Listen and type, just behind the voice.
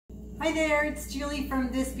Hi there, it's Julie from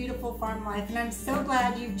This Beautiful Farm Life, and I'm so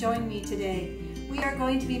glad you've joined me today. We are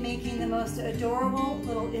going to be making the most adorable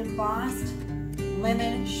little embossed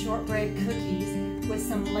lemon shortbread cookies with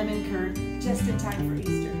some lemon curd just in time for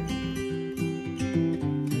Easter.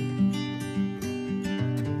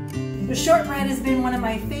 The shortbread has been one of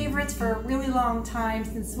my favorites for a really long time,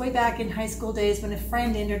 since way back in high school days when a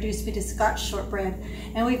friend introduced me to Scotch shortbread.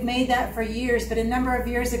 And we've made that for years, but a number of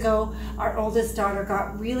years ago, our oldest daughter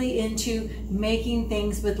got really into making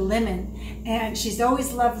things with lemon. And she's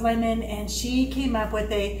always loved lemon, and she came up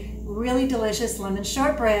with a really delicious lemon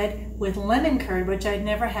shortbread with lemon curd, which I'd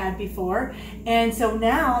never had before. And so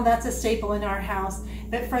now that's a staple in our house.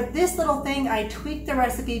 But for this little thing, I tweaked the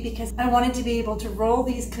recipe because I wanted to be able to roll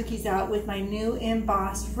these cookies out with my new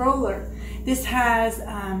embossed roller. This has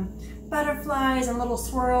butterflies and little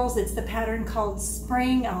swirls. It's the pattern called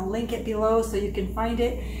Spring. I'll link it below so you can find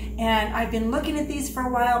it. And I've been looking at these for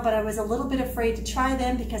a while, but I was a little bit afraid to try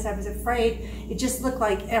them because I was afraid it just looked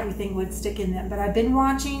like everything would stick in them. But I've been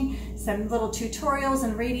watching some little tutorials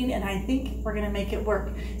and reading, and I think we're gonna make it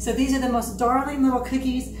work. So these are the most darling little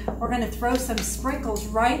cookies. We're gonna throw some sprinkles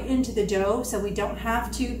right into the dough so we don't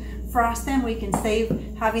have to frost them. We can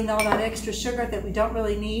save having all that extra sugar that we don't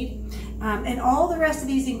really need. And all the rest of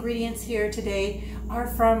these ingredients here today are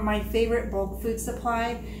from my favorite bulk food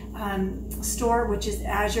supply store, which is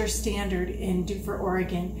Azure Standard in Dufur,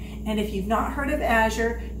 Oregon. And if you've not heard of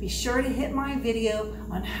Azure, be sure to hit my video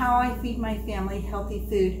on how I feed my family healthy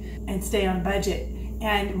food and stay on budget.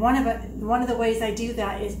 And one of the ways I do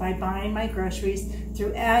that is by buying my groceries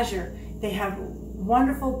through Azure. They have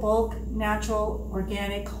wonderful bulk, natural,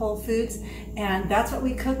 organic, whole foods, and that's what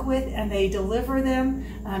we cook with, and they deliver them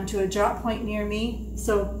to a drop point near me.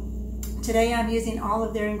 So today I'm using all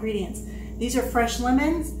of their ingredients. These are fresh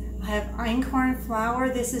lemons. I have einkorn flour.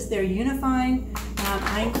 This is their unifying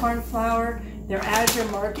einkorn flour, their Azure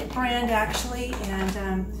Market brand actually,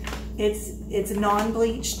 and it's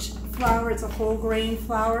non-bleached flour. It's a whole grain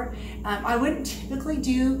flour. I wouldn't typically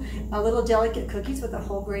do a little delicate cookies with a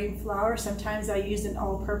whole grain flour. Sometimes I use an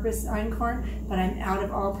all-purpose einkorn, but I'm out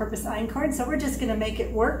of all-purpose einkorn, so we're just going to make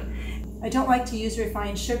it work. I don't like to use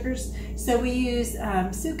refined sugars, so we use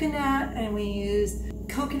sucanat and we use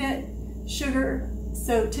coconut sugar.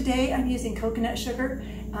 So today I'm using coconut sugar.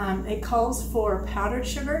 It calls for powdered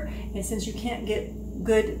sugar, and since you can't get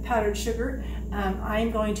good powdered sugar, I'm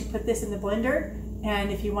going to put this in the blender.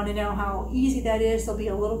 And if you want to know how easy that is, there'll be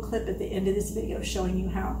a little clip at the end of this video showing you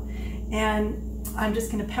how. And I'm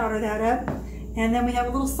just going to powder that up. And then we have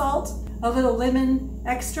a little salt, a little lemon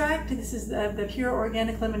extract. This is the pure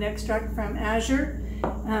organic lemon extract from Azure.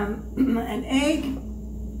 An egg,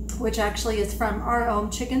 which actually is from our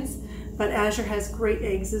own chickens, but Azure has great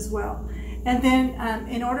eggs as well. And then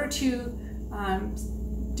in order to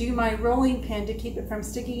do my rolling pin to keep it from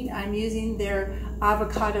sticking, I'm using their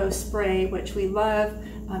avocado spray, which we love.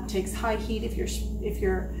 Takes high heat. If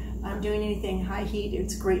you're doing anything high heat,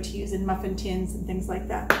 it's great to use in muffin tins and things like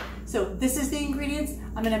that. So this is the ingredients.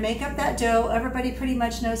 I'm going to make up that dough. Everybody pretty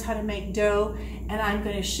much knows how to make dough, and I'm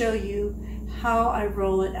going to show you how I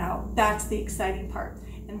roll it out. That's the exciting part.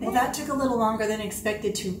 And well, that took a little longer than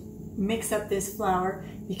expected to mix up this flour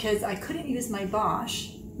because I couldn't use my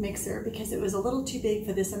Bosch mixer because it was a little too big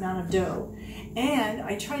for this amount of dough, and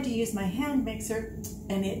I tried to use my hand mixer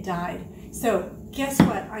and it died. So guess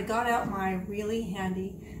what? I got out my really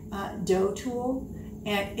handy dough tool,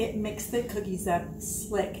 and it mixed the cookies up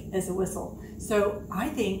slick as a whistle. So I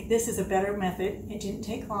think this is a better method. It didn't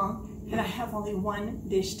take long, and I have only one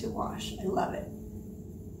dish to wash. I love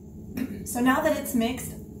it. So now that it's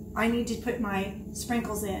mixed, I need to put my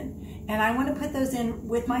sprinkles in. And I want to put those in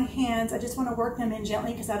with my hands. I just want to work them in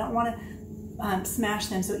gently because I don't want to smash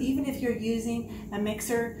them. So even if you're using a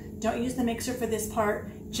mixer, don't use the mixer for this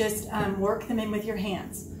part. Just work them in with your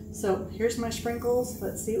hands. So here's my sprinkles.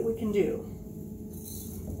 Let's see what we can do.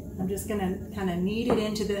 I'm just going to kind of knead it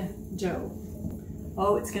into the dough.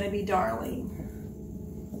 Oh, it's going to be darling.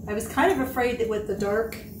 I was kind of afraid that with the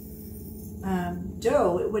dark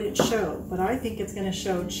dough it wouldn't show, but I think it's going to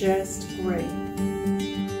show just great.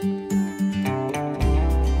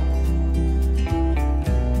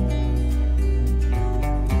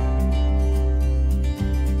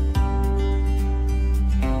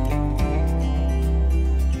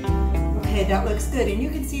 Okay, that looks good, and you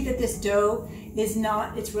can see that this dough is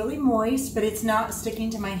not, it's really moist, but it's not sticking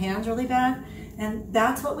to my hands really bad, and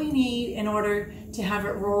that's what we need in order to have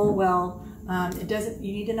it roll well.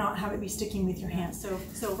 You need to not have it be sticking with your hands.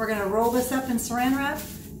 So we're going to roll this up in saran wrap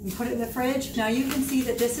and put it in the fridge. Now you can see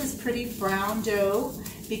that this is pretty brown dough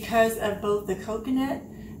because of both the coconut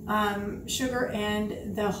sugar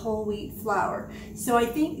and the whole wheat flour. So I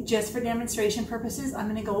think just for demonstration purposes, I'm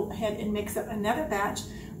going to go ahead and mix up another batch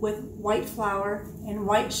with white flour and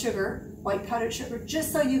white sugar, white powdered sugar,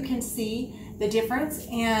 just so you can see the difference,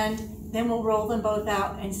 and then we'll roll them both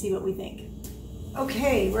out and see what we think.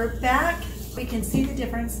 Okay, we're back. We can see the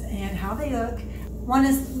difference and how they look. One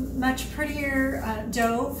is much prettier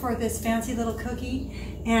dough for this fancy little cookie,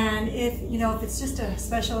 and if it's just a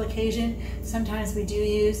special occasion, sometimes we do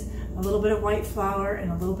use a little bit of white flour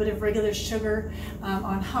and a little bit of regular sugar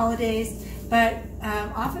on holidays. But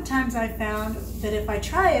oftentimes I found that if I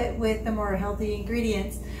try it with the more healthy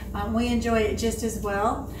ingredients, we enjoy it just as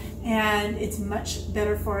well, and it's much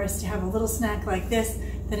better for us to have a little snack like this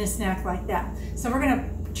than a snack like that. So we're going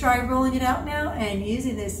to try rolling it out now and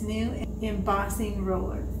using this new embossing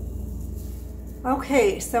roller.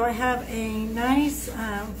 Okay, so I have a nice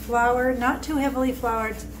flour, not too heavily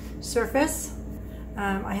floured surface.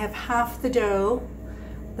 I have half the dough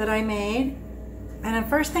that I made, and the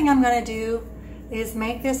first thing I'm going to do is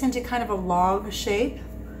make this into kind of a log shape,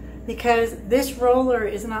 because this roller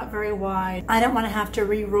is not very wide. I don't want to have to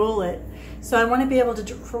re-roll it, so I want to be able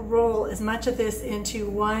to roll as much of this into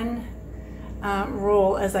one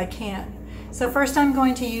roll as I can. So first I'm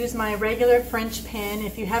going to use my regular French pin.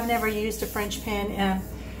 If you have never used a French pin,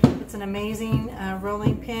 it's an amazing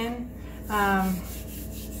rolling pin.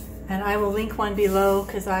 And I will link one below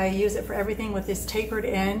because I use it for everything with this tapered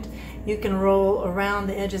end. You can roll around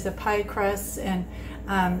the edges of pie crusts, and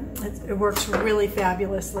it works really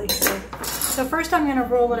fabulously. So first I'm going to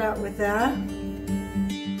roll it out with that.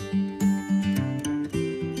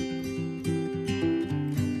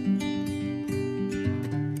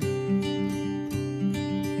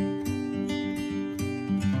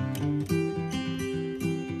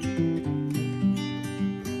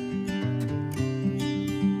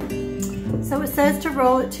 So it says to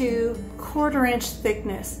roll it to 1/4 inch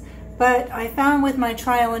thickness, but I found with my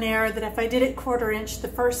trial and error that if I did it 1/4 inch the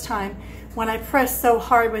first time, when I pressed so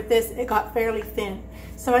hard with this, it got fairly thin.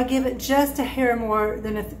 So I give it just a hair more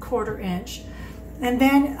than a 1/4 inch. And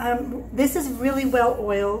then this is really well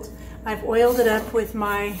oiled. I've oiled it up with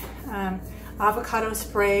my avocado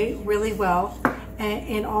spray really well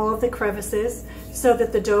in all of the crevices so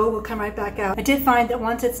that the dough will come right back out. I did find that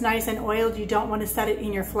once it's nice and oiled, you don't want to set it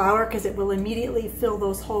in your flour because it will immediately fill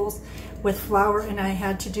those holes with flour, and I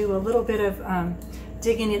had to do a little bit of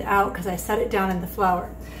digging it out because I set it down in the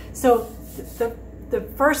flour. So the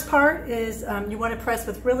first part is you want to press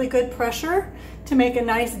with really good pressure to make a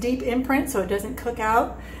nice deep imprint so it doesn't cook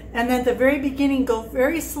out. And then at the very beginning, go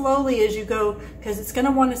very slowly as you go, because it's going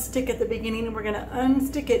to want to stick at the beginning, and we're going to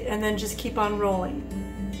unstick it and then just keep on rolling.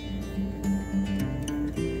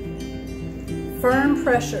 Firm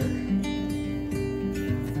pressure.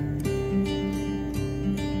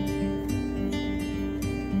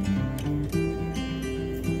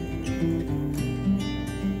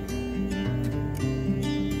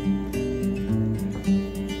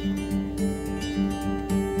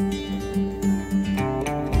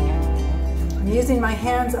 Using my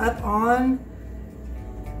hands up on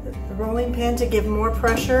the rolling pin to give more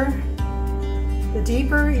pressure. The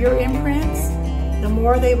deeper your imprints, the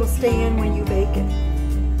more they will stay in when you bake it.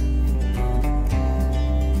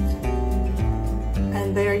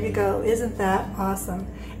 And there you go. Isn't that awesome?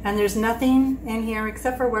 And there's nothing in here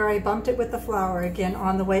except for where I bumped it with the flour again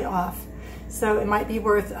on the way off. So it might be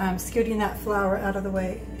worth scooting that flour out of the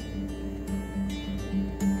way.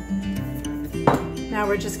 Now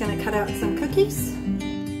we're just going to cut out some cookies.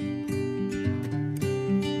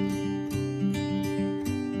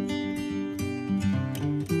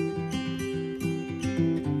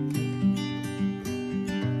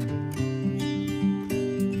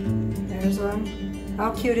 There's one.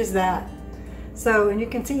 How cute is that? So, and you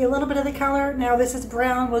can see a little bit of the color. Now this is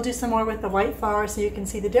brown. We'll do some more with the white flour so you can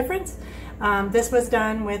see the difference. This was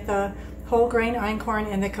done with the whole grain einkorn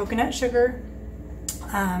and the coconut sugar.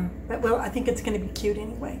 But I think it's going to be cute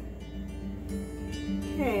anyway.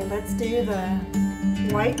 Okay, let's do the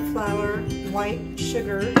white flour, white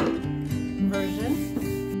sugar version.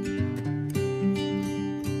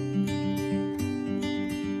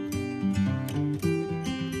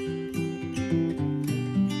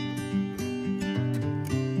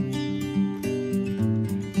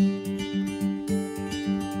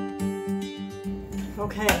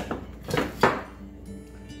 Okay.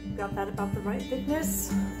 Got that about the right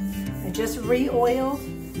thickness. I just re-oiled,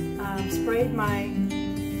 sprayed my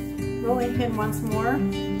rolling pin once more.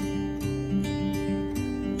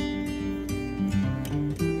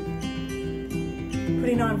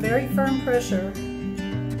 Putting on very firm pressure.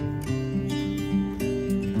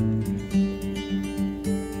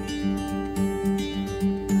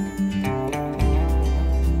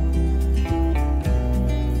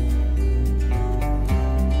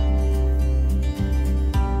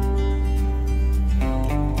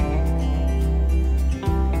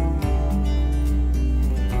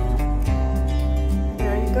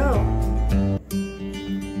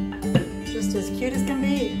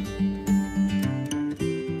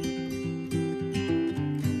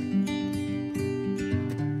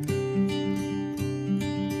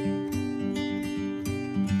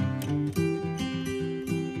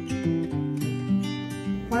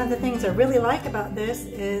 one of the things I really like about this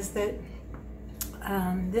is that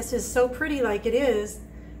this is so pretty like it is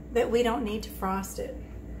that we don't need to frost it.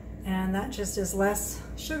 And that just is less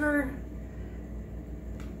sugar,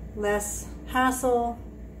 less hassle,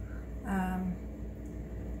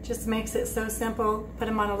 just makes it so simple. Put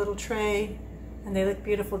them on a little tray and they look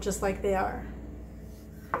beautiful just like they are.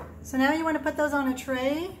 So now you want to put those on a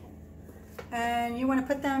tray and you want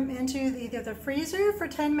to put them into either the freezer for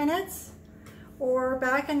 10 minutes or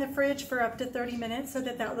back in the fridge for up to 30 minutes so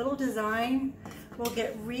that that little design will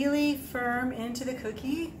get really firm into the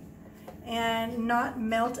cookie and not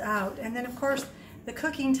melt out. And then of course the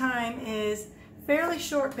cooking time is fairly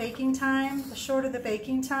short baking time. The shorter the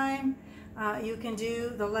baking time you can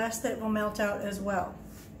do, the less that will melt out as well.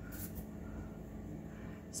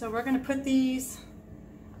 So we're going to put these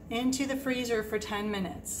into the freezer for 10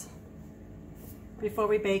 minutes before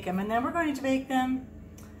we bake them. And then we're going to bake them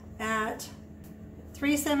at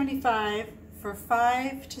 375 for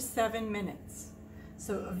 5 to 7 minutes.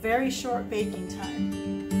 So a very short baking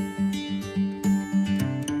time.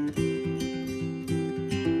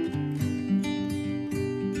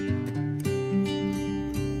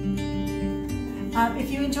 If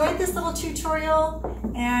you enjoyed this little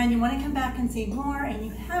tutorial and you want to come back and see more and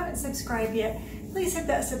you haven't subscribed yet, please hit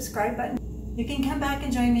that subscribe button. You can come back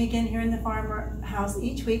and join me again here in the farmhouse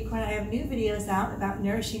each week when I have new videos out about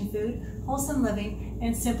nourishing food, wholesome living,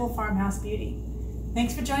 and simple farmhouse beauty.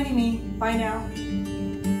 Thanks for joining me. Bye now.